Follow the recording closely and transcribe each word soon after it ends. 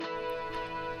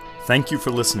Thank you for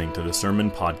listening to the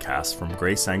sermon podcast from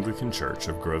Grace Anglican Church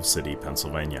of Grove City,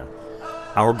 Pennsylvania.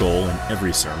 Our goal in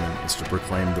every sermon is to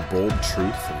proclaim the bold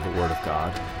truth of the Word of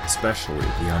God, especially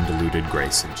the undiluted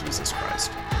grace of Jesus Christ.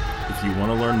 If you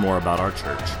want to learn more about our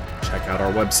church, check out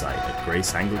our website at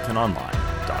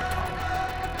graceanglicanonline.com.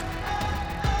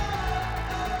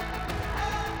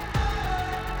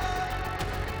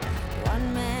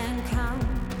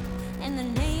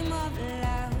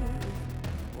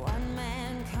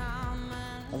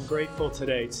 Grateful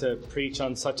today to preach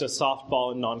on such a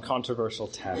softball and non-controversial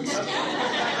text.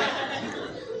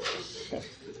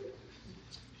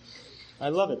 I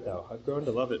love it, though. I've grown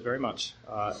to love it very much.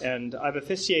 And I've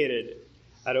officiated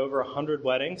at over 100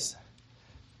 weddings.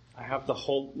 I have the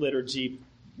whole liturgy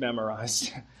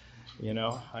memorized.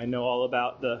 I know all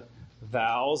about the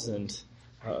vows and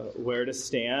where to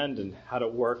stand and how to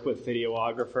work with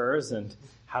videographers and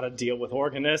how to deal with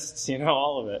organists,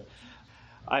 all of it.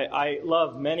 I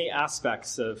love many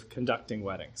aspects of conducting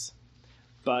weddings,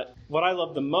 but what I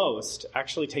love the most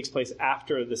actually takes place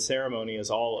after the ceremony is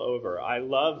all over. I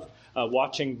love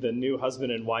watching the new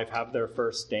husband and wife have their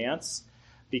first dance,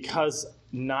 because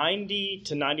 90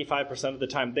 to 95% of the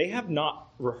time they have not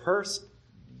rehearsed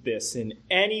this in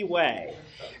any way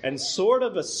and sort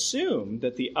of assume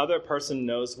that the other person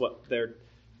knows what they're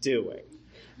doing.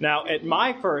 Now, at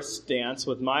my first dance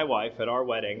with my wife at our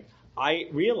wedding, I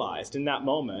realized in that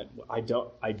moment, I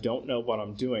don't know what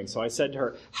I'm doing. So I said to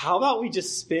her, how about we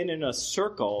just spin in a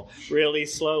circle really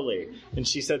slowly? And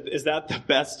she said, is that the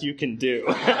best you can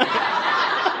do?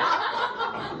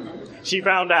 She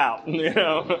found out,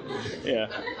 Yeah.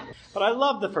 But I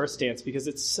love the first dance because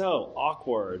it's so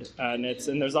awkward and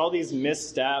there's all these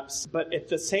missteps. But at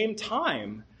the same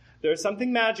time, there's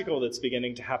something magical that's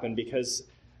beginning to happen because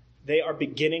they are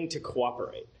beginning to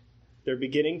cooperate. They're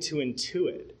beginning to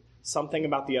intuit something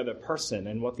about the other person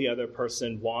and what the other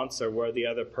person wants or where the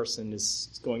other person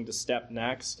is going to step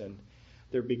next. And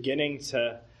they're beginning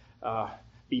to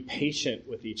be patient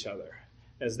with each other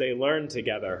as they learn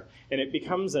together. And it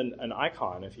becomes an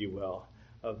icon, if you will,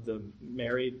 of the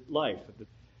married life.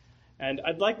 And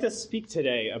I'd like to speak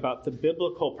today about the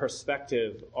biblical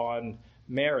perspective on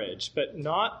marriage, but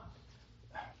not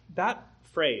that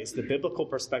phrase, the biblical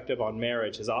perspective on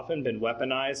marriage, has often been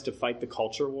weaponized to fight the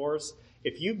culture wars.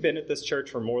 If you've been at this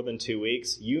church for more than 2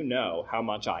 weeks, you know how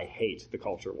much I hate the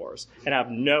culture wars and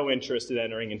have no interest in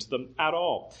entering into them at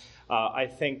all. I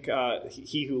think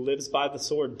he who lives by the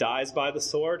sword dies by the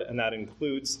sword, and that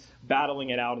includes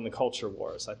battling it out in the culture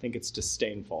wars. I think it's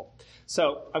disdainful.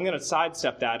 So I'm going to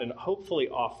sidestep that and hopefully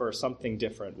offer something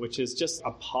different, which is just a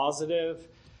positive,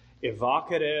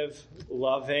 evocative,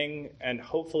 loving, and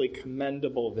hopefully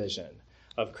commendable vision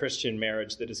of Christian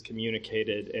marriage that is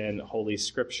communicated in Holy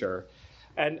Scripture.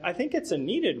 And I think it's a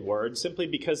needed word simply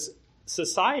because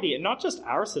society, and not just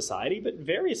our society, but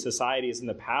various societies in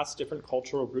the past, different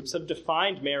cultural groups have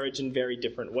defined marriage in very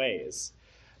different ways.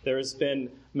 There's been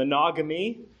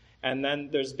monogamy, and then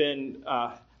there's been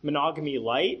monogamy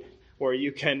light, where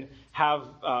you can have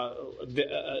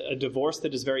a divorce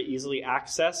that is very easily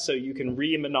accessed, so you can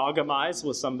re-monogamize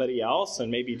with somebody else and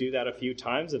maybe do that a few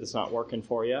times if it's not working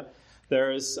for you.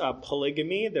 There's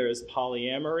polygamy, there's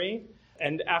polyamory.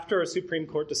 And after a Supreme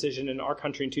Court decision in our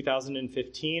country in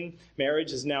 2015,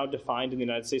 marriage is now defined in the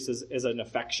United States as an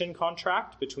affection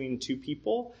contract between two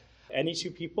people. Any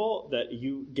two people that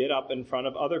you get up in front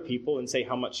of other people and say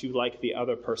how much you like the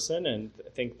other person and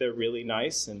think they're really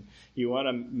nice, and you want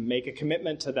to make a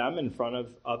commitment to them in front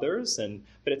of others.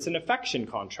 But it's an affection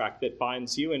contract that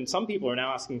binds you. And some people are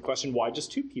now asking the question, why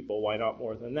just two people? Why not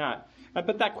more than that?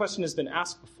 But that question has been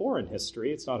asked before in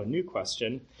history. It's not a new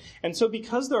question. And so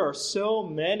because there are so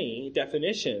many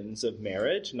definitions of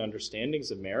marriage and understandings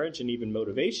of marriage and even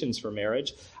motivations for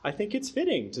marriage, I think it's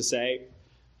fitting to say,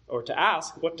 or to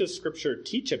ask, what does Scripture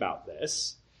teach about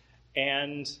this?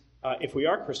 And if we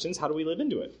are Christians, how do we live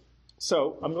into it?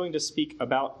 So I'm going to speak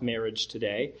about marriage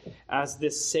today as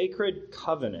this sacred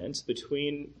covenant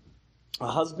between a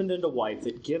husband and a wife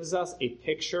that gives us a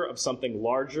picture of something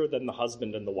larger than the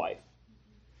husband and the wife.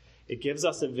 It gives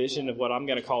us a vision of what I'm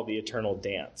going to call the eternal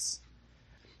dance.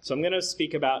 So I'm going to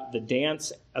speak about the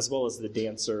dance as well as the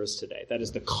dancers today. That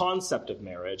is the concept of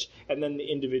marriage and then the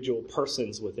individual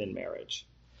persons within marriage.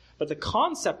 But the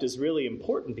concept is really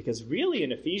important because really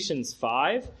in Ephesians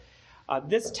 5,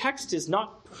 this text is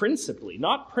not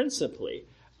principally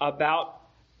about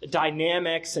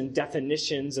dynamics and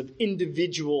definitions of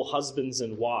individual husbands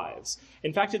and wives.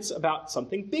 In fact, it's about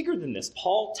something bigger than this.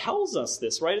 Paul tells us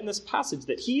this right in this passage,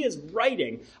 that he is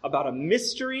writing about a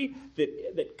mystery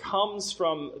that comes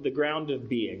from the ground of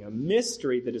being, a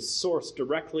mystery that is sourced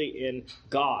directly in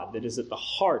God, that is at the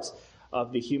heart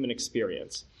of the human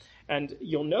experience. And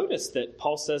you'll notice that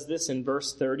Paul says this in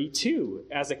verse 32.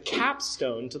 As a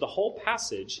capstone to the whole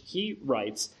passage, he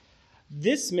writes,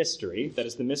 "This mystery," that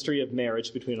is the mystery of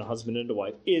marriage between a husband and a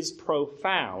wife, "is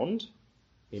profound,"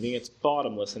 meaning it's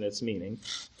bottomless in its meaning,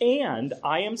 "and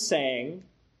I am saying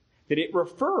that it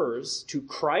refers to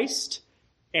Christ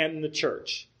and the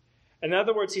church." In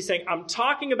other words, he's saying, I'm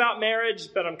talking about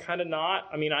marriage, but I'm kind of not.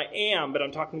 I mean, I am, but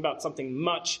I'm talking about something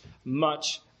much,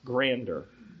 much grander.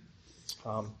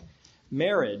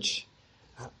 Marriage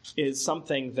is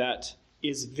something that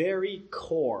is very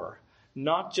core,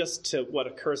 not just to what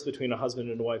occurs between a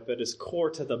husband and a wife, but is core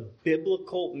to the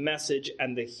biblical message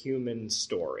and the human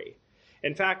story.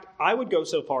 In fact, I would go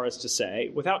so far as to say,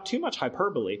 without too much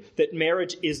hyperbole, that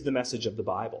marriage is the message of the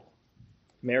Bible.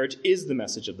 Marriage is the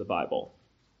message of the Bible.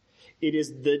 It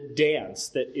is the dance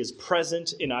that is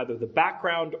present in either the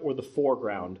background or the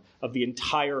foreground of the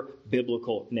entire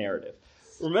biblical narrative.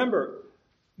 Remember,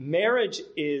 marriage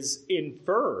is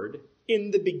inferred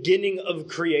in the beginning of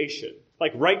creation,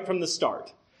 like right from the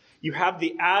start. You have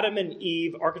the Adam and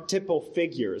Eve archetypal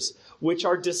figures, which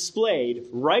are displayed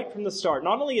right from the start,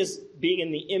 not only as being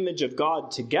in the image of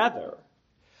God together,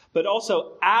 but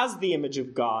also as the image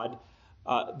of God.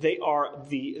 They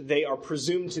are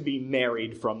presumed to be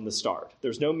married from the start.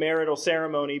 There's no marital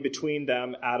ceremony between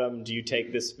them. Adam, do you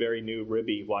take this very new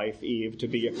ribby wife, Eve, to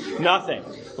be your... Nothing.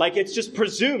 Like, it's just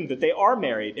presumed that they are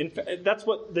married. In fact, that's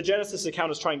what the Genesis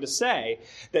account is trying to say,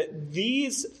 that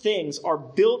these things are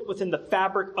built within the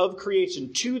fabric of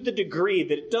creation to the degree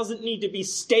that it doesn't need to be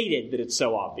stated that it's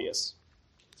so obvious.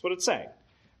 That's what it's saying,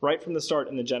 right from the start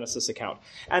in the Genesis account.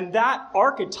 And that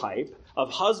archetype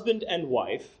of husband and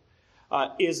wife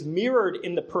is mirrored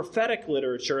in the prophetic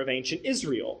literature of ancient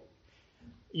Israel.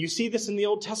 You see this in the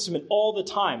Old Testament all the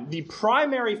time. The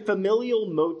primary familial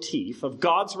motif of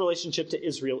God's relationship to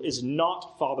Israel is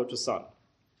not father to son.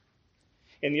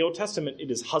 In the Old Testament, it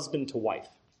is husband to wife.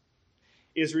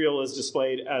 Israel is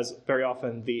displayed as very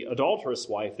often the adulterous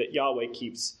wife that Yahweh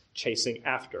keeps chasing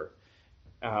after,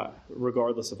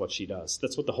 regardless of what she does.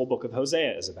 That's what the whole book of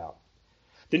Hosea is about.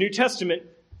 The New Testament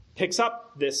picks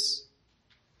up this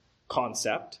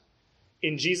concept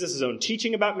in Jesus' own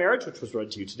teaching about marriage, which was read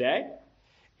to you today,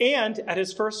 and at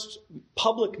his first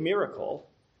public miracle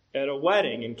at a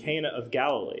wedding in Cana of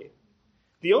Galilee.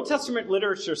 The Old Testament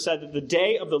literature said that the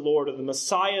day of the Lord, or the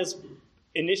Messiah's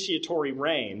initiatory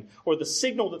reign, or the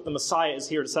signal that the Messiah is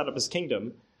here to set up his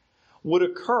kingdom, would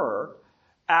occur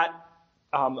and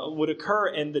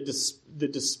the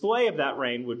display of that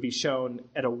reign would be shown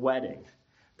at a wedding.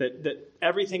 That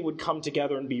everything would come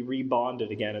together and be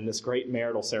rebonded again in this great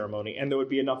marital ceremony, and there would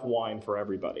be enough wine for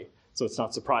everybody. So it's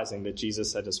not surprising that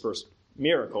Jesus at his first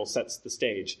miracle sets the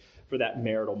stage for that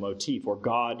marital motif, where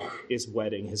God is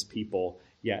wedding his people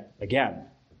yet again.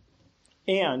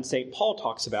 And St. Paul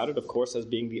talks about it, of course, as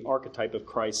being the archetype of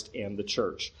Christ and the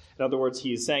church. In other words,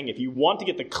 he is saying if you want to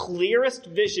get the clearest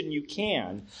vision you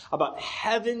can about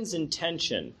heaven's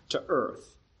intention to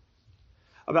earth,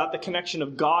 about the connection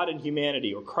of God and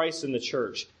humanity, or Christ and the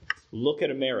church, look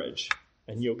at a marriage,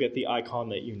 and you'll get the icon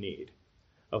that you need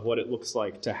of what it looks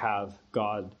like to have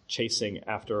God chasing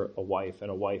after a wife and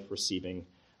a wife receiving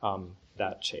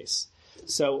that chase.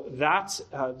 So that's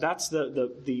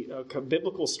the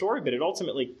biblical story, but it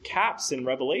ultimately caps in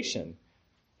Revelation.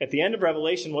 At the end of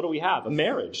Revelation, what do we have? A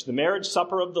marriage, the marriage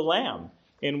supper of the Lamb,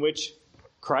 in which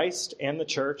Christ and the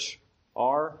church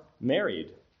are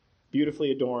married,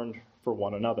 beautifully adorned for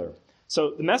one another. So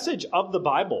the message of the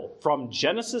Bible from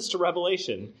Genesis to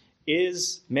Revelation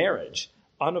is marriage,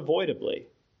 unavoidably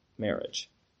marriage.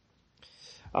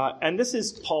 And this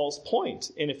is Paul's point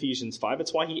in Ephesians 5.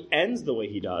 It's why he ends the way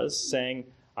he does, saying,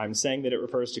 I'm saying that it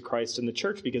refers to Christ and the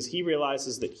church, because he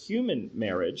realizes that human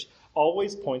marriage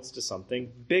always points to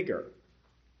something bigger.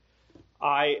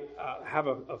 I have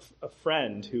a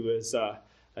friend who is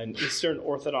an Eastern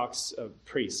Orthodox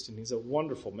priest, and he's a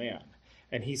wonderful man.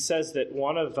 And he says that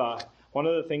one of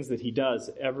the things that he does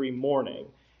every morning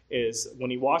is when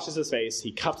he washes his face,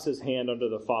 he cups his hand under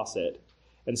the faucet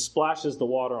and splashes the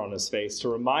water on his face to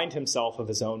remind himself of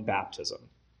his own baptism.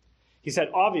 He said,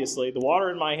 obviously, the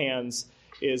water in my hands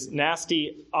is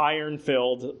nasty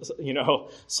iron-filled,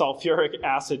 sulfuric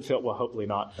acid-filled, well, hopefully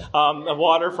not,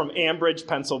 water from Ambridge,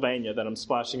 Pennsylvania that I'm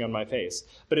splashing on my face.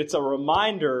 But it's a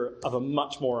reminder of a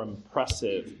much more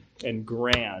impressive and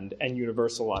grand and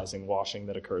universalizing washing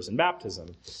that occurs in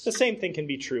baptism. The same thing can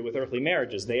be true with earthly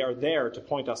marriages. They are there to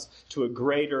point us to a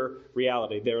greater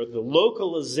reality. They're the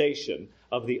localization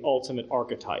of the ultimate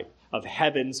archetype of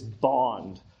heaven's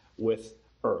bond with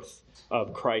earth,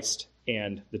 of Christ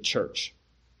and the church.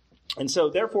 And so,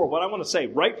 therefore, what I want to say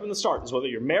right from the start is whether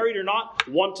you're married or not,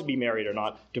 want to be married or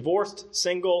not, divorced,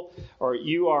 single, or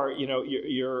you are,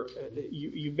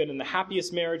 you've been in the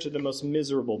happiest marriage or the most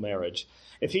miserable marriage.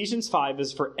 Ephesians 5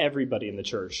 is for everybody in the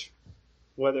church,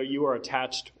 whether you are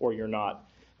attached or you're not,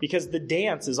 because the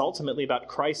dance is ultimately about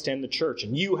Christ and the church,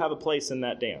 and you have a place in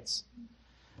that dance.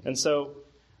 And so,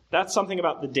 that's something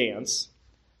about the dance.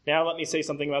 Now let me say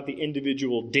something about the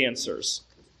individual dancers.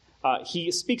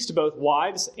 He speaks to both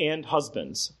wives and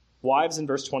husbands. Wives in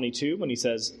verse 22 when he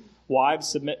says, wives,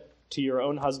 submit to your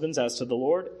own husbands as to the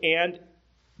Lord. And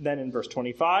then in verse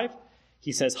 25,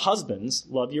 he says, husbands,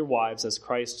 love your wives as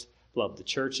Christ loved the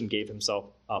church and gave himself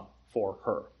up for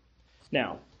her.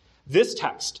 Now, this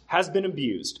text has been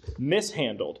abused,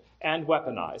 mishandled, and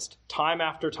weaponized time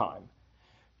after time.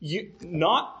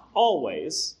 Not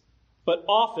always, but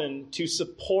often to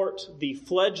support the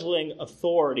fledgling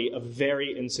authority of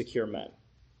very insecure men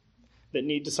that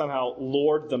need to somehow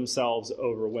lord themselves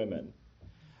over women.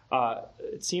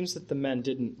 It seems that the men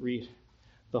didn't read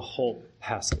the whole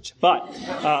passage, but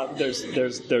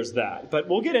there's that. But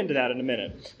we'll get into that in a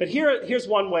minute. But here's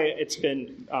one way it's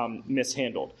been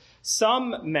mishandled.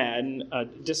 Some men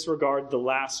disregard the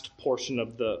last portion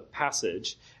of the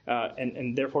passage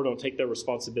and therefore don't take their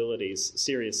responsibilities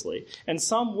seriously. And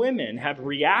some women have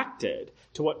reacted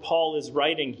to what Paul is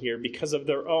writing here because of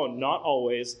their own, not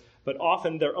always, but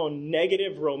often their own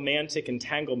negative romantic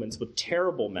entanglements with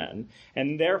terrible men,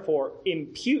 and therefore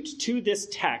impute to this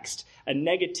text a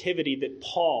negativity that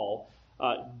Paul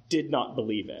did not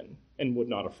believe in and would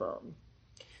not affirm.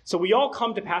 So we all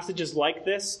come to passages like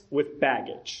this with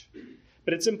baggage.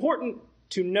 But it's important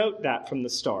to note that from the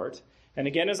start. And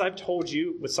again, as I've told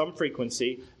you with some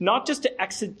frequency, not just to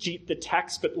exegete the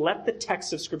text, but let the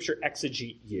text of Scripture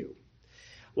exegete you.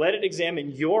 Let it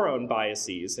examine your own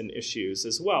biases and issues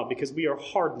as well, because we are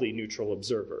hardly neutral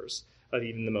observers of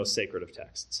even the most sacred of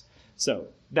texts. So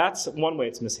that's one way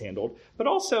it's mishandled. But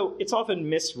also, it's often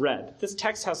misread. This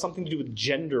text has something to do with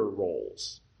gender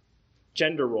roles.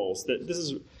 Gender roles. This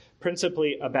is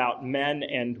principally about men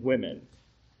and women.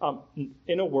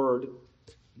 In a word,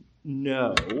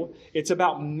 no. It's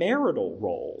about marital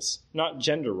roles, not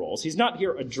gender roles. He's not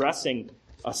here addressing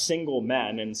single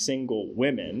men and single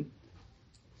women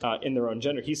in their own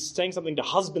gender. He's saying something to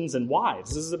husbands and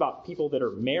wives. This is about people that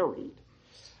are married.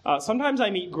 Sometimes I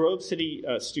meet Grove City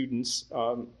students,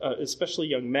 especially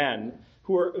young men,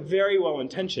 who are very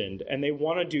well-intentioned, and they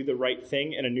want to do the right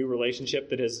thing in a new relationship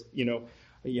that is,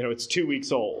 it's 2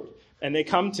 weeks old. And they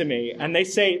come to me, and they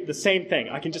say the same thing.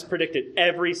 I can just predict it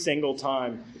every single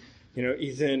time.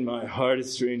 Ethan, my heart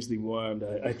is strangely warmed.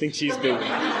 I think she's the...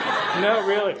 No,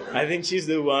 really. I think she's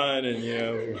the one,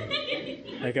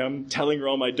 and, I'm telling her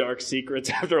all my dark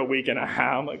secrets after a week and a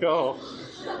half. I'm like, oh,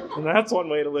 and that's one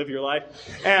way to live your life.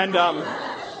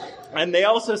 And they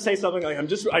also say something like,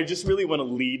 I just really want to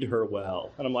lead her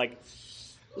well. And I'm like,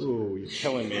 ooh, you're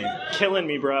killing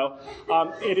me, bro.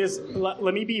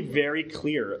 Let me be very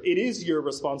clear. It is your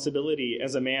responsibility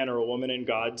as a man or a woman in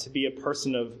God to be a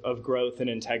person of growth and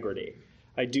integrity.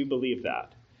 I do believe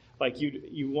that. Like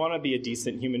you want to be a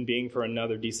decent human being for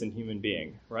another decent human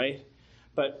being, right?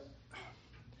 But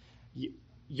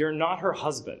you're not her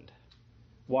husband.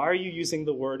 Why are you using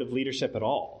the word of leadership at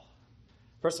all?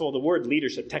 First of all, the word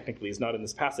leadership technically is not in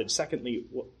this passage. Secondly,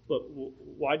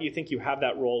 why do you think you have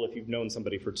that role if you've known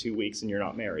somebody for 2 weeks and you're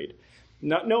not married?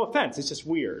 No offense, it's just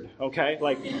weird, okay?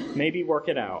 Maybe work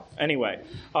it out. Anyway,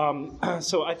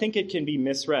 so I think it can be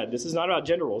misread. This is not about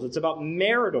gender roles. It's about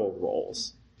marital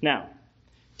roles. Now,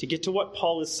 to get to what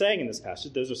Paul is saying in this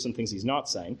passage, those are some things he's not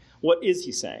saying. What is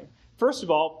he saying? First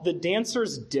of all, the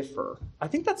dancers differ. I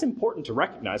think that's important to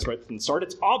recognize right from the start.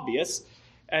 It's obvious.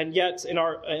 And yet, in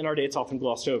our day, it's often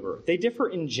glossed over. They differ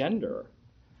in gender,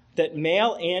 that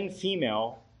male and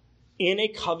female in a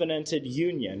covenanted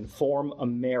union form a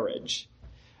marriage.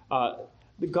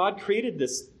 God created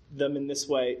them in this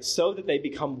way so that they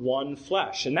become one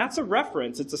flesh. And that's a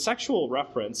reference, it's a sexual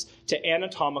reference to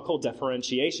anatomical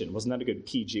differentiation. Wasn't that a good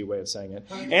PG way of saying it?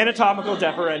 Anatomical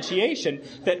differentiation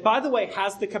that, by the way,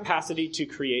 has the capacity to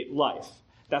create life.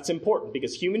 That's important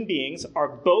because human beings are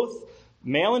both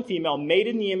male and female, made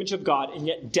in the image of God, and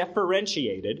yet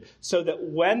differentiated, so that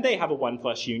when they have a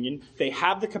one-flesh union, they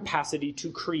have the capacity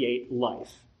to create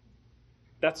life.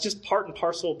 That's just part and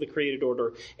parcel of the created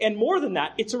order. And more than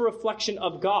that, it's a reflection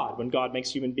of God. When God makes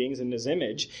human beings in his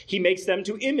image, he makes them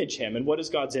to image him. And what is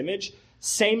God's image?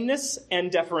 Sameness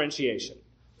and differentiation.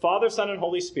 Father, Son, and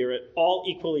Holy Spirit, all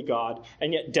equally God,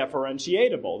 and yet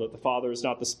differentiatable, that the Father is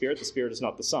not the Spirit is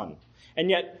not the Son.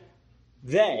 And yet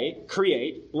they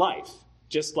create life,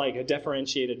 just like a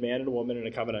differentiated man and a woman in a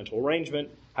covenantal arrangement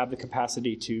have the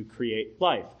capacity to create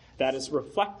life. That is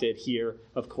reflected here,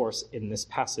 of course, in this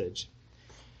passage.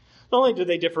 Not only do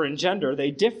they differ in gender,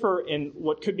 they differ in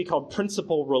what could be called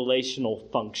principal relational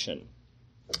function.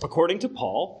 According to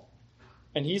Paul,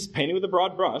 and he's painting with a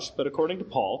broad brush, but according to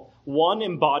Paul, one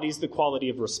embodies the quality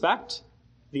of respect,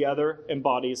 the other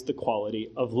embodies the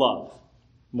quality of love.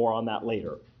 More on that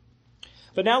later.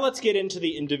 But now let's get into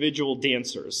the individual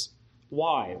dancers.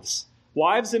 Wives.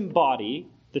 Wives embody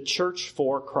the church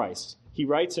for Christ. He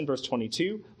writes in verse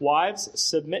 22, "Wives,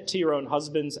 submit to your own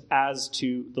husbands as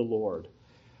to the Lord."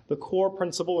 The core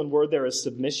principle and word there is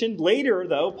submission. Later,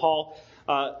 though, Paul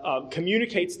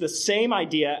communicates the same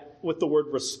idea with the word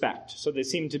respect. So they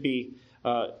seem to be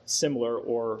similar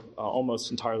or almost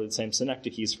entirely the same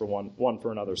synecdoches for one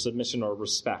for another, submission or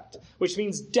respect, which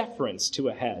means deference to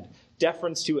a head,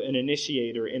 deference to an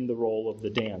initiator in the role of the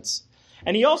dance.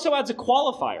 And he also adds a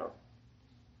qualifier.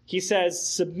 He says,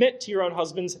 submit to your own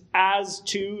husbands as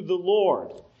to the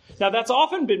Lord. Now, that's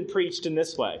often been preached in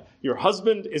this way. Your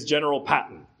husband is General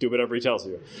Patton. Do whatever he tells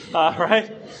you,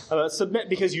 right? Submit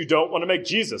because you don't want to make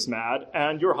Jesus mad,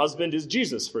 and your husband is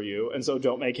Jesus for you, and so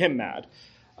don't make him mad.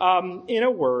 In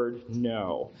a word,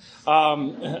 no.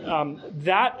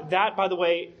 That, by the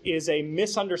way, is a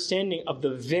misunderstanding of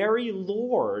the very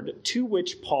Lord to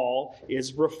which Paul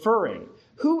is referring.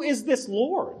 Who is this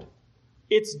Lord?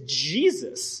 It's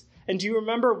Jesus. And do you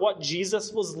remember what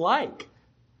Jesus was like?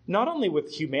 Not only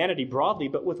with humanity broadly,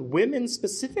 but with women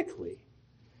specifically.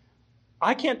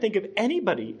 I can't think of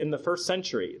anybody in the first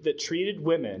century that treated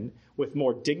women with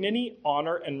more dignity,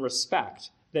 honor, and respect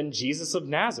than Jesus of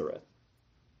Nazareth.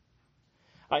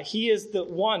 He is the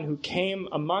one who came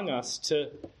among us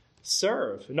to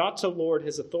serve, not to lord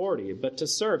his authority, but to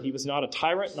serve. He was not a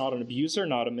tyrant, not an abuser,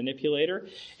 not a manipulator,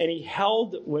 and he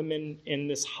held women in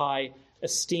this high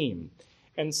esteem.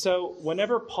 And so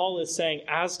whenever Paul is saying,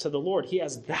 as to the Lord, he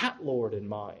has that Lord in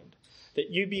mind, that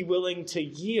you be willing to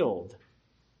yield.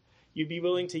 You'd be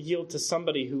willing to yield to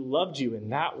somebody who loved you in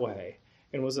that way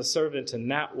and was a servant in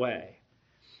that way.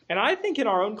 And I think in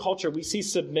our own culture, we see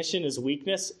submission as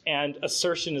weakness and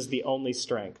assertion as the only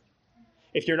strength.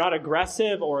 If you're not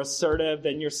aggressive or assertive,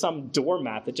 then you're some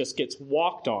doormat that just gets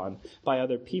walked on by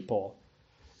other people.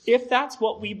 If that's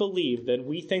what we believe, then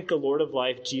we think the Lord of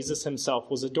life, Jesus himself,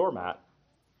 was a doormat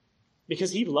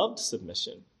because he loved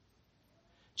submission.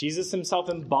 Jesus himself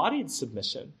embodied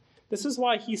submission. This is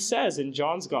why he says in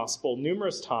John's gospel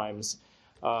numerous times,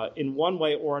 in one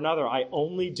way or another, I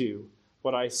only do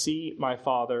what I see my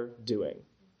Father doing.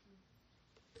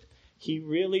 He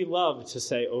really loved to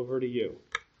say, over to you.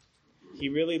 He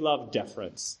really loved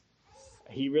deference.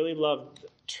 He really loved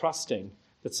trusting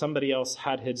that somebody else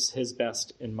had his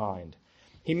best in mind.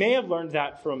 He may have learned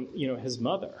that from, his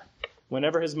mother.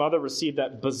 Whenever his mother received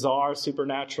that bizarre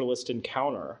supernaturalist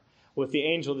encounter with the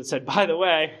angel that said, by the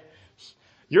way,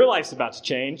 your life's about to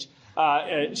change.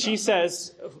 She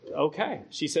says, okay.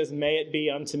 She says, may it be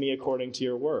unto me according to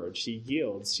your word. She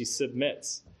yields. She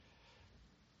submits.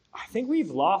 I think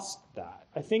we've lost that.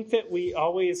 I think that we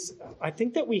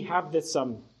have this,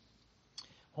 what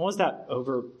was that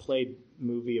overplayed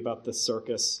movie about the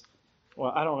circus?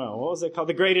 Well, I don't know. What was it called?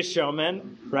 The Greatest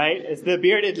Showman, right? It's the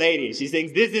bearded lady. She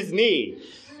sings, this is me.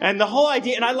 And the whole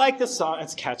idea, and I like this song.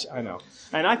 It's catchy, I know.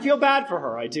 And I feel bad for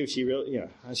her. I do. She really,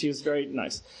 she was very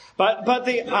nice.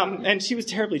 And she was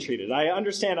terribly treated. I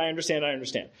understand.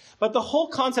 But the whole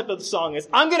concept of the song is,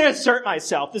 I'm going to assert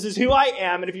myself. This is who I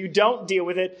am. And if you don't deal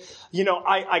with it,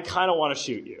 I kind of want to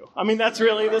shoot you. I mean, that's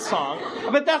really the song.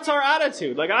 But that's our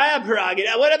attitude. Like, I have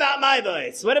prerogative. What about my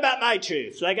voice? What about my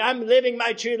truth? Like, I'm living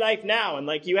my true life now. And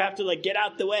you have to get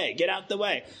out the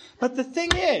way. But the thing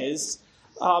is,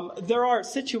 there are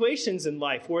situations in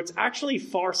life where it's actually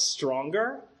far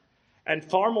stronger and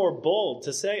far more bold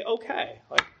to say, okay,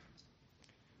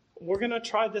 we're going to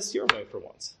try this your way for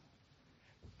once.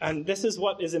 And this is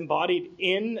what is embodied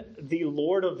in the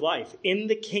Lord of life, in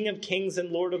the King of Kings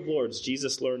and Lord of Lords.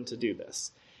 Jesus learned to do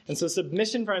this. And so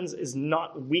submission, friends, is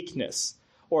not weakness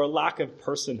or a lack of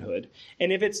personhood.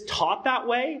 And if it's taught that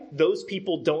way, those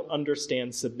people don't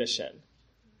understand submission.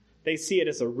 They see it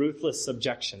as a ruthless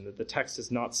subjection that the text is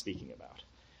not speaking about.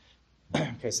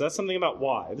 Okay, so that's something about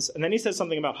wives. And then he says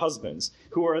something about husbands,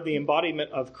 who are the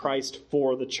embodiment of Christ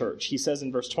for the church. He says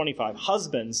in verse 25,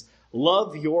 husbands,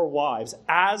 love your wives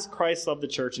as Christ loved the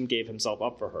church and gave himself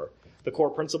up for her. The core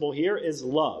principle here is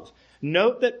love.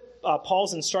 Note that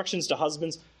Paul's instructions to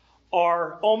husbands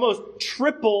are almost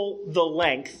triple the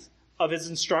length of his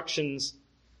instructions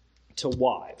to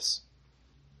wives.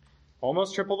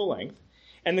 Almost triple the length.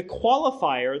 And the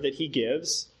qualifier that he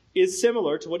gives is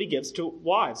similar to what he gives to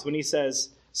wives. When he says,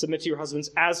 submit to your husbands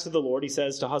as to the Lord, he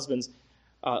says to husbands,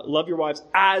 love your wives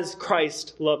as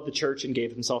Christ loved the church and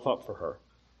gave himself up for her.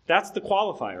 That's the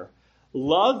qualifier.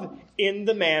 Love in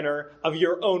the manner of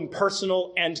your own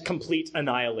personal and complete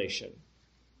annihilation.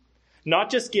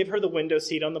 Not just give her the window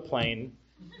seat on the plane,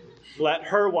 let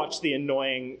her watch the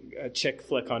annoying chick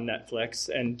flick on Netflix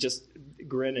and just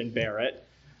grin and bear it.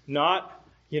 Not,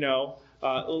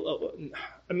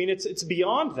 it's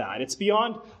beyond that. It's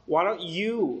beyond, why don't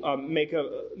you make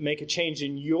a change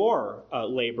in your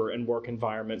labor and work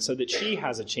environment so that she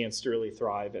has a chance to really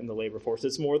thrive in the labor force.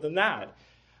 It's more than that.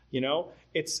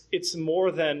 It's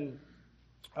more than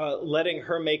letting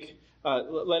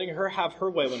her have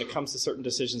her way when it comes to certain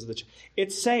decisions.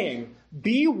 It's saying,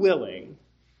 be willing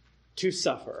to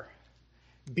suffer.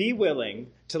 Be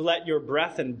willing to let your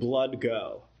breath and blood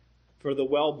go for the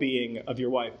well-being of your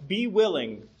wife. Be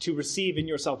willing to receive in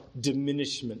yourself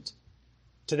diminishment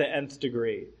to the nth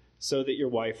degree so that your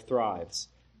wife thrives,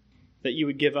 that you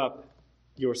would give up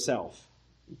yourself.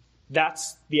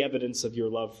 That's the evidence of your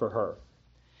love for her.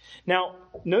 Now,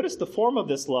 notice the form of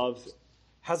this love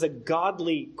has a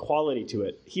godly quality to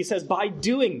it. He says, by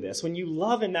doing this, when you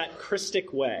love in that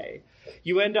Christic way,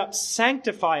 you end up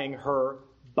sanctifying her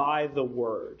by the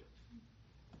word.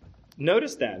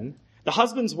 Notice then, the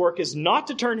husband's work is not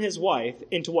to turn his wife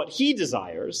into what he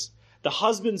desires. The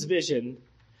husband's vision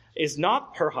is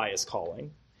not her highest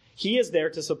calling. He is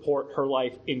there to support her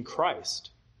life in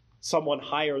Christ, someone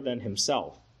higher than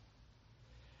himself.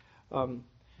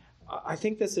 I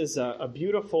think this is a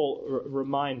beautiful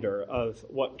reminder of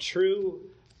what true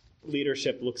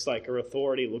leadership looks like, or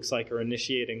authority looks like, or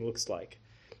initiating looks like.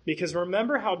 Because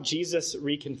remember how Jesus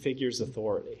reconfigures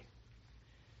authority.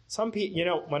 Some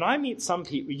people, when I meet some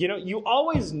people, you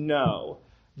always know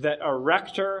that a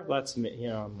rector,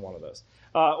 I'm one of those,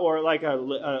 or like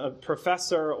a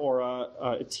professor or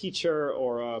a teacher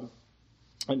or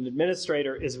an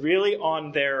administrator is really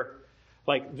on their,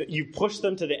 you push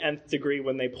them to the nth degree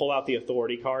when they pull out the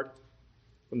authority card.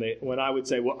 When I would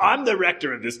say, well, I'm the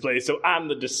rector of this place, so I'm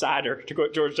the decider, to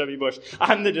quote George W. Bush,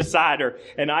 I'm the decider,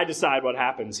 and I decide what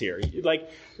happens here.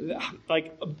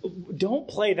 Don't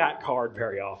play that card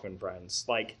very often, friends.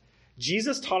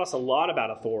 Jesus taught us a lot about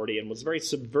authority and was very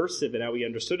subversive in how he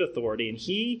understood authority, and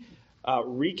he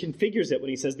reconfigures it when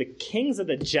he says the kings of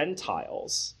the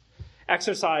Gentiles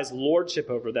exercise lordship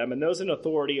over them, and those in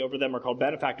authority over them are called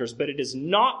benefactors, but it is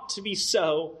not to be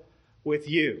so with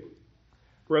you.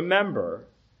 Remember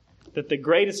that the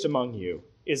greatest among you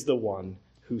is the one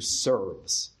who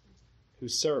serves. Who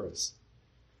serves.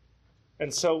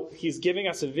 And so he's giving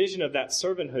us a vision of that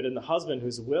servanthood in the husband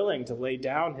who's willing to lay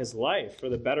down his life for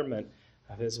the betterment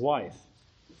of his wife.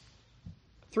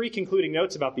 3 concluding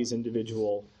notes about these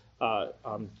individual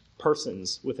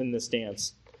persons within this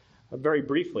dance. Very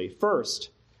briefly.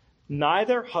 First,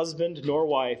 neither husband nor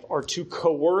wife are to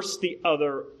coerce the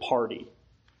other party.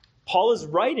 Paul is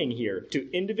writing here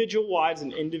to individual wives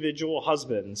and individual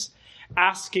husbands,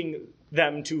 asking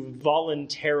them to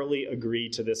voluntarily agree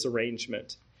to this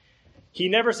arrangement. He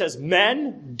never says,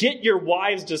 men, get your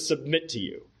wives to submit to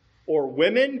you. Or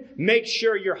women, make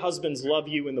sure your husbands love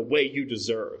you in the way you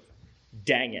deserve.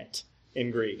 Dang it,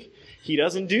 in Greek. He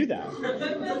doesn't do that.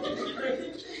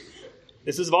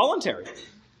 This is voluntary.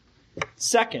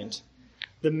 Second,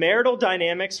 the marital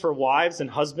dynamics for wives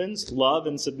and husbands, love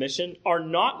and submission, are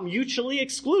not mutually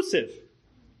exclusive.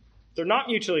 They're not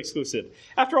mutually exclusive.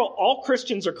 After all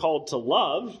Christians are called to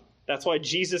love. That's why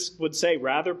Jesus would say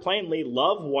rather plainly,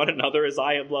 love one another as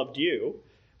I have loved you,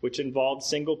 which involved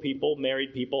single people,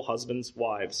 married people, husbands,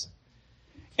 wives.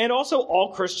 And also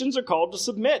all Christians are called to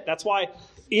submit. That's why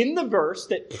in the verse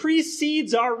that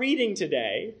precedes our reading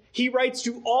today, he writes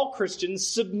to all Christians,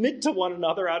 submit to one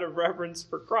another out of reverence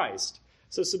for Christ.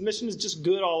 So submission is just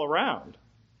good all around.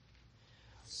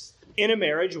 In a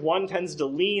marriage, one tends to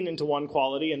lean into one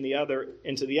quality and the other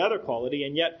into the other quality,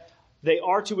 and yet they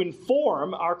are to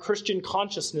inform our Christian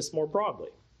consciousness more broadly.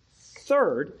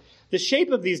 Third, the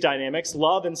shape of these dynamics,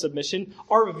 love and submission,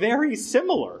 are very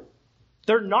similar.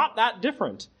 They're not that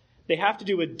different. They have to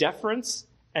do with deference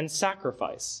and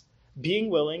sacrifice, being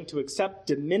willing to accept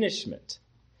diminishment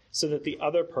so that the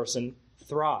other person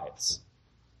thrives.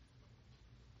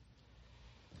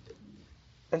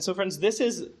 And so, friends, this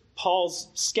is Paul's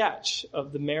sketch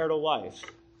of the marital life.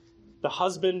 The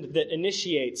husband that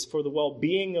initiates for the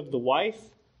well-being of the wife,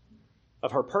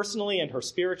 of her personally and her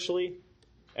spiritually,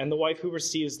 and the wife who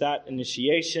receives that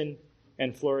initiation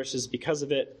and flourishes because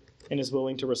of it and is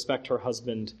willing to respect her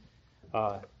husband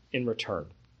in return.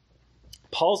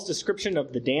 Paul's description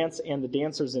of the dance and the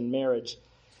dancers in marriage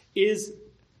is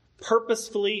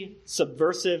purposefully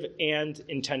subversive and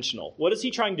intentional. What is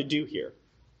he trying to do here?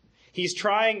 He's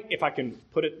trying, if I can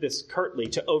put it this curtly,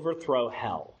 to overthrow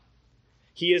hell.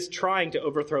 He is trying to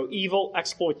overthrow evil,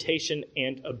 exploitation,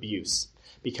 and abuse.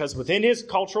 Because within his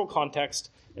cultural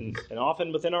context, and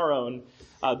often within our own,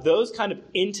 those kind of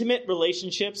intimate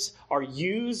relationships are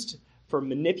used for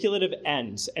manipulative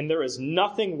ends. And there is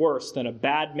nothing worse than a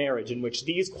bad marriage in which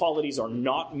these qualities are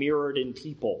not mirrored in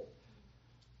people.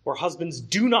 Where husbands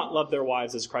do not love their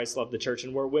wives as Christ loved the church,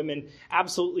 and where women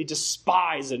absolutely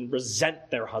despise and resent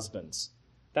their husbands.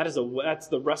 That's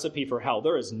the recipe for hell.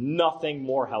 There is nothing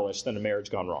more hellish than a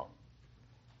marriage gone wrong.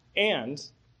 And,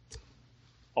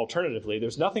 alternatively,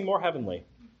 there's nothing more heavenly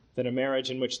than a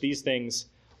marriage in which these things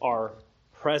are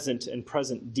present and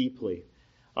present deeply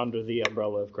under the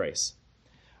umbrella of grace.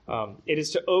 It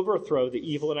is to overthrow the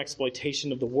evil and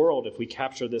exploitation of the world if we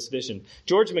capture this vision.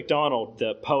 George MacDonald,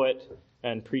 the poet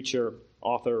and preacher,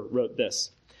 author, wrote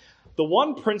this: "The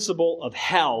one principle of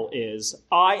hell is,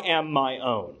 I am my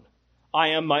own. I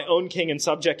am my own king and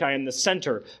subject. I am the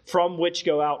center from which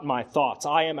go out my thoughts.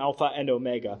 I am Alpha and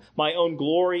Omega. My own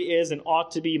glory is and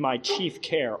ought to be my chief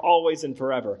care, always and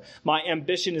forever. My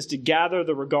ambition is to gather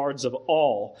the regards of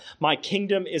all. My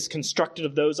kingdom is constructed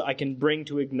of those I can bring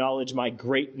to acknowledge my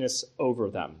greatness over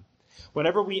them."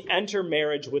 Whenever we enter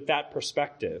marriage with that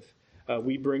perspective,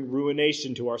 we bring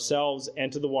ruination to ourselves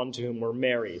and to the one to whom we're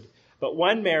married. But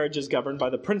when marriage is governed by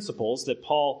the principles that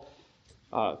Paul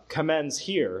commends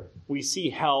here, we see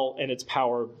hell and its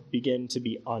power begin to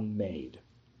be unmade.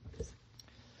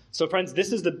 So, friends,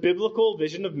 this is the biblical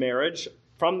vision of marriage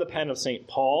from the pen of St.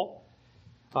 Paul.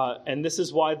 And this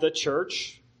is why the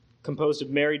church, composed of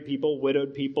married people,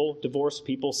 widowed people, divorced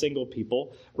people, single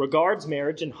people, regards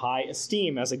marriage in high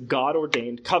esteem as a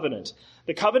God-ordained covenant.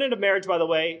 The covenant of marriage, by the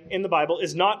way, in the Bible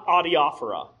is not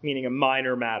adiaphora, meaning a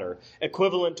minor matter,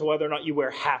 equivalent to whether or not you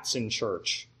wear hats in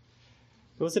church.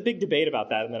 There was a big debate about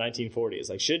that in the 1940s.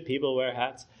 Like, should people wear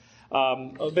hats?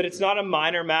 But it's not a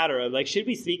minor matter. Like, should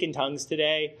we speak in tongues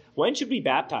today? When should we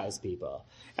baptize people?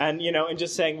 And, and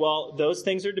just saying, well, those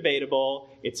things are debatable.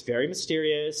 It's very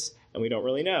mysterious, and we don't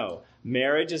really know.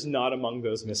 Marriage is not among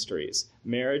those mysteries.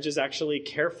 Marriage is actually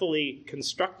carefully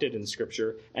constructed in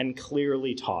Scripture and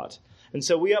clearly taught. And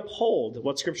so we uphold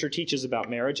what Scripture teaches about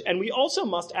marriage, and we also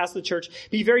must, as the church,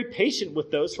 be very patient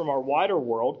with those from our wider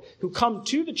world who come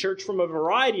to the church from a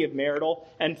variety of marital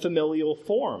and familial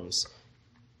forms.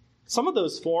 Some of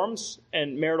those forms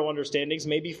and marital understandings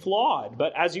may be flawed,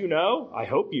 but as you know, I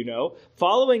hope you know,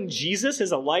 following Jesus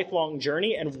is a lifelong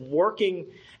journey, and working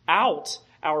out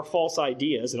our false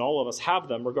ideas, and all of us have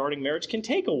them, regarding marriage can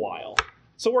take a while.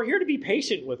 So we're here to be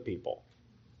patient with people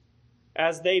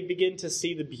as they begin to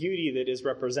see the beauty that is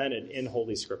represented in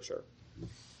Holy Scripture.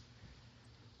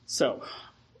 So,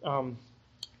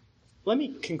 let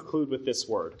me conclude with this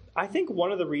word. I think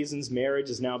one of the reasons marriage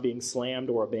is now being slammed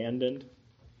or abandoned,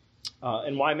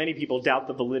 and why many people doubt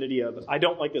the validity of, I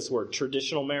don't like this word,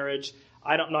 traditional marriage.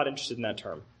 I'm not interested in that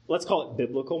term. Let's call it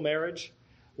biblical marriage.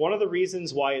 One of the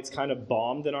reasons why it's kind of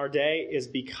bombed in our day is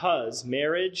because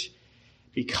marriage,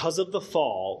 because of the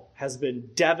fall, has been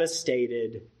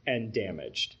devastated and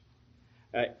damaged.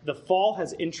 The fall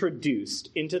has introduced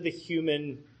into the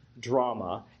human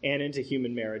drama and into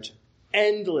human marriage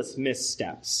endless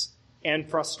missteps and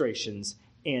frustrations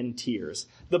and tears.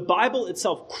 The Bible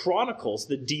itself chronicles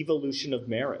the devolution of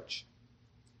marriage.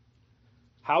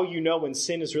 How you know when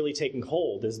sin is really taking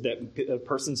hold is that a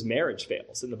person's marriage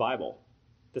fails in the Bible.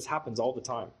 This happens all the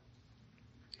time.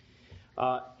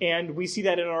 And we see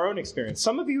that in our own experience.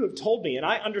 Some of you have told me, and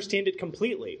I understand it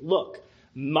completely, look,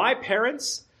 my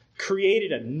parents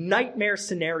created a nightmare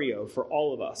scenario for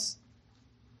all of us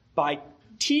by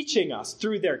teaching us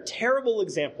through their terrible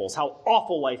examples how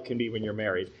awful life can be when you're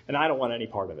married, and I don't want any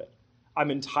part of it.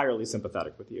 I'm entirely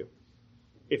sympathetic with you.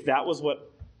 If that was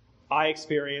what I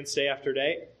experienced day after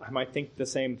day, I might think the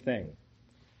same thing.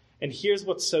 And here's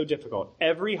what's so difficult.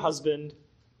 Every husband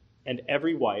and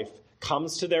every wife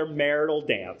comes to their marital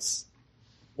dance,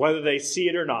 whether they see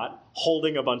it or not,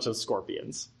 holding a bunch of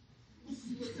scorpions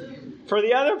for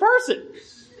the other person.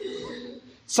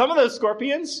 Some of those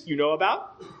scorpions you know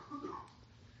about.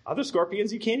 Other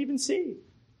scorpions you can't even see.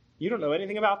 You don't know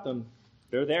anything about them.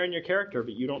 They're there in your character,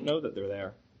 but you don't know that they're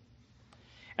there.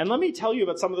 And let me tell you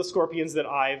about some of the scorpions that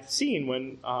I've seen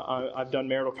when I've done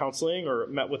marital counseling or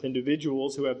met with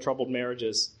individuals who have troubled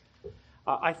marriages.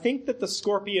 I think that the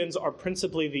scorpions are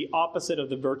principally the opposite of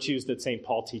the virtues that St.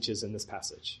 Paul teaches in this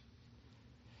passage.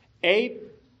 A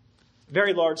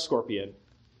very large scorpion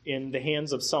in the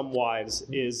hands of some wives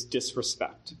is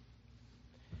disrespect.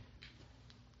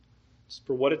 Just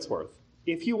for what it's worth,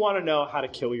 if you want to know how to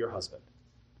kill your husband,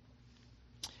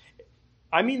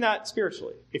 I mean that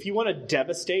spiritually. If you want to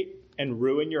devastate and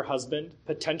ruin your husband,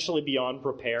 potentially beyond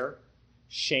repair,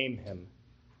 shame him.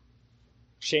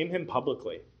 Shame him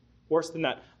publicly. Worse than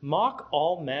that, mock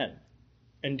all men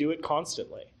and do it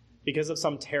constantly because of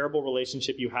some terrible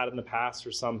relationship you had in the past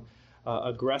or some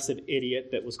aggressive idiot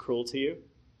that was cruel to you.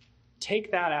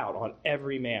 Take that out on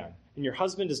every man. And your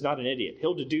husband is not an idiot.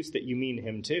 He'll deduce that you mean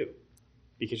him too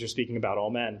because you're speaking about all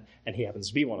men and he happens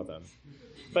to be one of them.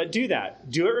 But do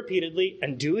that. Do it repeatedly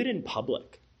and do it in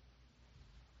public.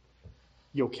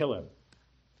 You'll kill him.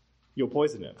 You'll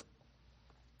poison him.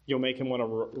 You'll make him want to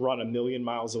run 1,000,000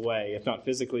 miles away, if not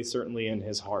physically, certainly in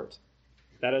his heart.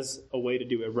 That is a way to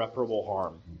do irreparable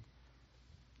harm.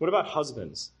 What about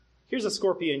husbands? Here's a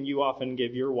scorpion you often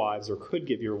give your wives, or could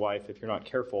give your wife if you're not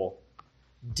careful.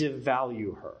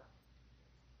 Devalue her.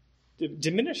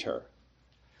 Diminish her.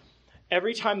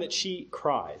 Every time that she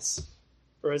cries,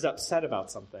 or is upset about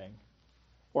something,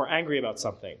 or angry about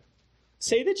something,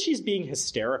 say that she's being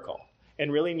hysterical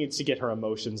and really needs to get her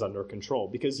emotions under control,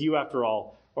 because you, after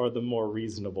all, are the more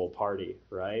reasonable party,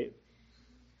 right?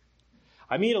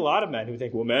 I meet a lot of men who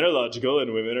think, well, men are logical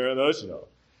and women are emotional.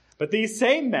 But these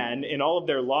same men, in all of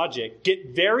their logic,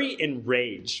 get very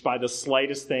enraged by the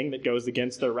slightest thing that goes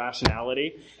against their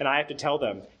rationality. And I have to tell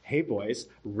them, hey, boys,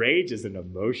 rage is an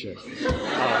emotion.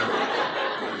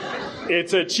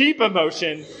 It's a cheap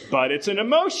emotion, but it's an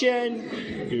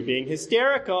emotion. You're being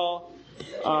hysterical.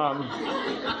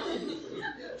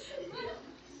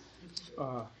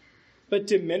 But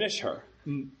diminish her.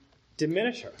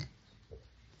 Diminish her.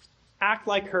 Act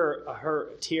like her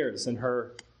tears and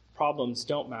her problems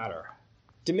don't matter.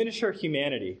 Diminish her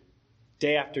humanity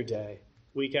day after day,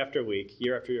 week after week,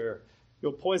 year after year.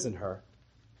 You'll poison her.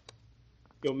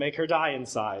 You'll make her die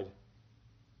inside.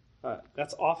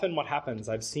 That's often what happens.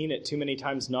 I've seen it too many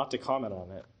times not to comment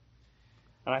on it.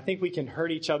 And I think we can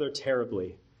hurt each other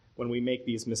terribly when we make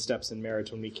these missteps in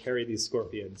marriage, when we carry these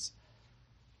scorpions.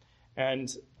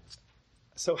 And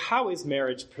so how is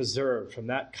marriage preserved from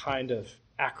that kind of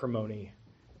acrimony?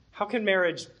 How can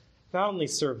marriage not only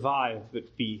survive,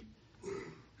 but be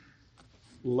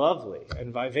lovely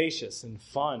and vivacious and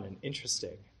fun and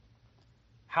interesting?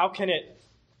 How can it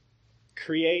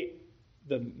create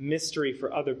the mystery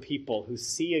for other people who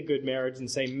see a good marriage and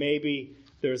say, maybe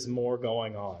there's more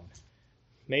going on?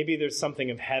 Maybe there's something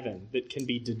of heaven that can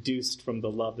be deduced from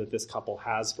the love that this couple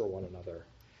has for one another.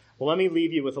 Well, let me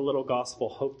leave you with a little gospel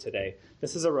hope today.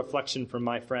 This is a reflection from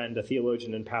my friend, a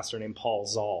theologian and pastor named Paul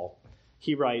Zoll.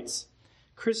 He writes,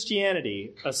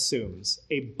 Christianity assumes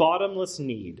a bottomless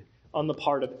need on the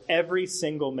part of every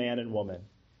single man and woman.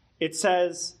 It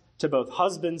says to both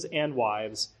husbands and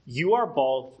wives, you are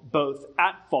both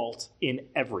at fault in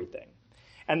everything.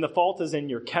 And the fault is in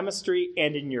your chemistry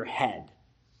and in your head,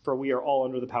 for we are all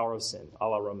under the power of sin, a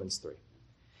la Romans 3.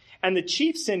 And the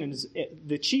chief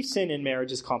sin in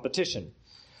marriage is competition.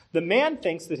 The man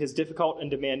thinks that his difficult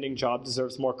and demanding job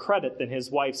deserves more credit than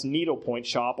his wife's needlepoint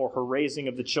shop or her raising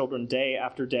of the children day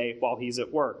after day while he's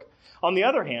at work. On the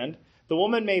other hand, the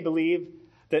woman may believe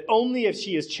that only if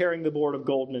she is chairing the board of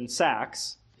Goldman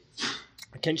Sachs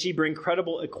can she bring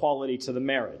credible equality to the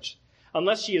marriage.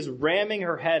 Unless she is ramming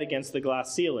her head against the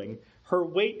glass ceiling, her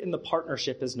weight in the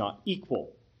partnership is not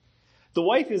equal. The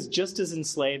wife is just as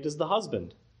enslaved as the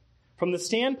husband. From the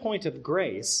standpoint of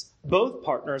grace, both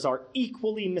partners are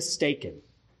equally mistaken.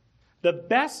 The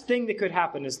best thing that could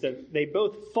happen is that they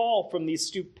both fall from these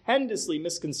stupendously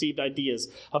misconceived ideas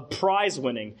of prize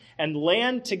winning and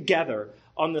land together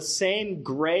on the same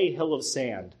gray hill of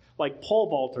sand, like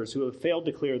pole vaulters who have failed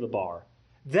to clear the bar.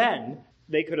 Then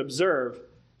they could observe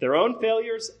their own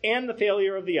failures and the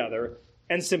failure of the other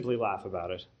and simply laugh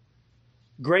about it.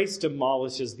 Grace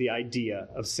demolishes the idea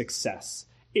of success.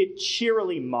 It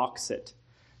cheerily mocks it.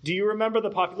 Do you remember the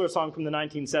popular song from the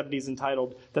 1970s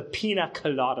entitled the Pina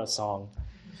Colada Song?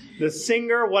 The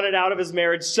singer wanted out of his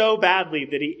marriage so badly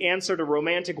that he answered a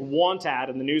romantic want ad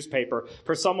in the newspaper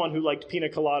for someone who liked pina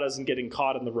coladas and getting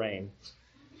caught in the rain.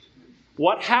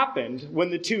 What happened when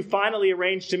the two finally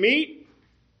arranged to meet?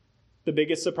 The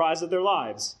biggest surprise of their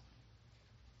lives.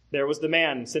 There was the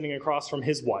man sitting across from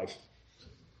his wife,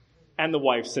 and the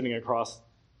wife sitting across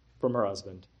from her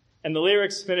husband. And the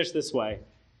lyrics finish this way.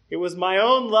 It was my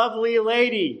own lovely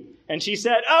lady. And she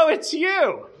said, oh, it's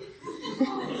you.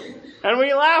 And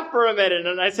we laughed for a minute,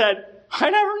 and I said, I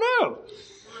never knew.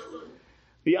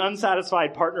 The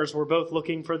unsatisfied partners were both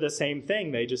looking for the same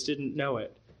thing. They just didn't know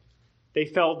it. They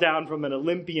fell down from an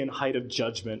Olympian height of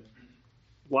judgment,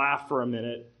 laughed for a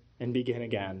minute, and begin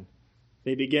again.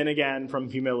 They begin again from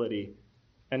humility,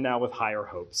 and now with higher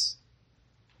hopes.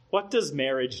 What does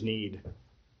marriage need?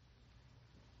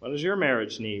 What does your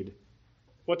marriage need?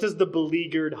 What does the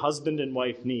beleaguered husband and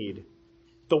wife need?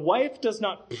 The wife does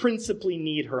not principally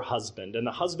need her husband, and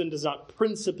the husband does not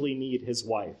principally need his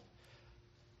wife.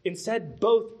 Instead,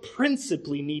 both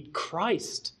principally need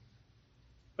Christ.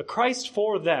 A Christ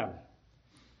for them.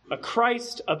 A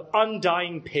Christ of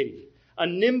undying pity. A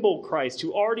nimble Christ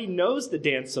who already knows the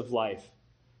dance of life,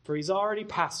 for he's already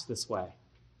passed this way.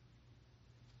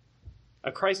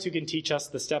 A Christ who can teach us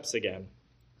the steps again.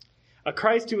 A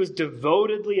Christ who is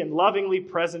devotedly and lovingly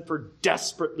present for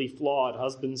desperately flawed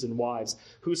husbands and wives,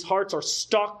 whose hearts are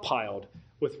stockpiled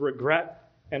with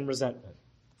regret and resentment.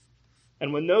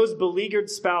 And when those beleaguered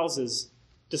spouses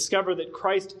discover that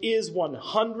Christ is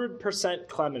 100%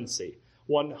 clemency,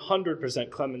 100%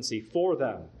 clemency for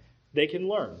them, they can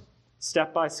learn,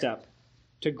 step by step,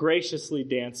 to graciously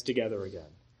dance together again.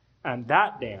 And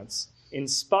that dance,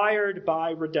 inspired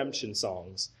by redemption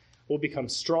songs, will become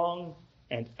strong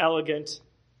and elegant,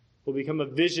 will become a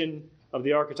vision of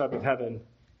the archetype of heaven,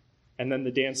 and then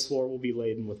the dance floor will be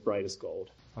laden with brightest gold.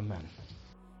 Amen.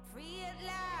 Free at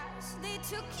last, they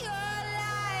took your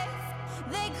life.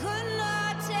 They could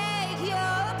not take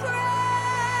your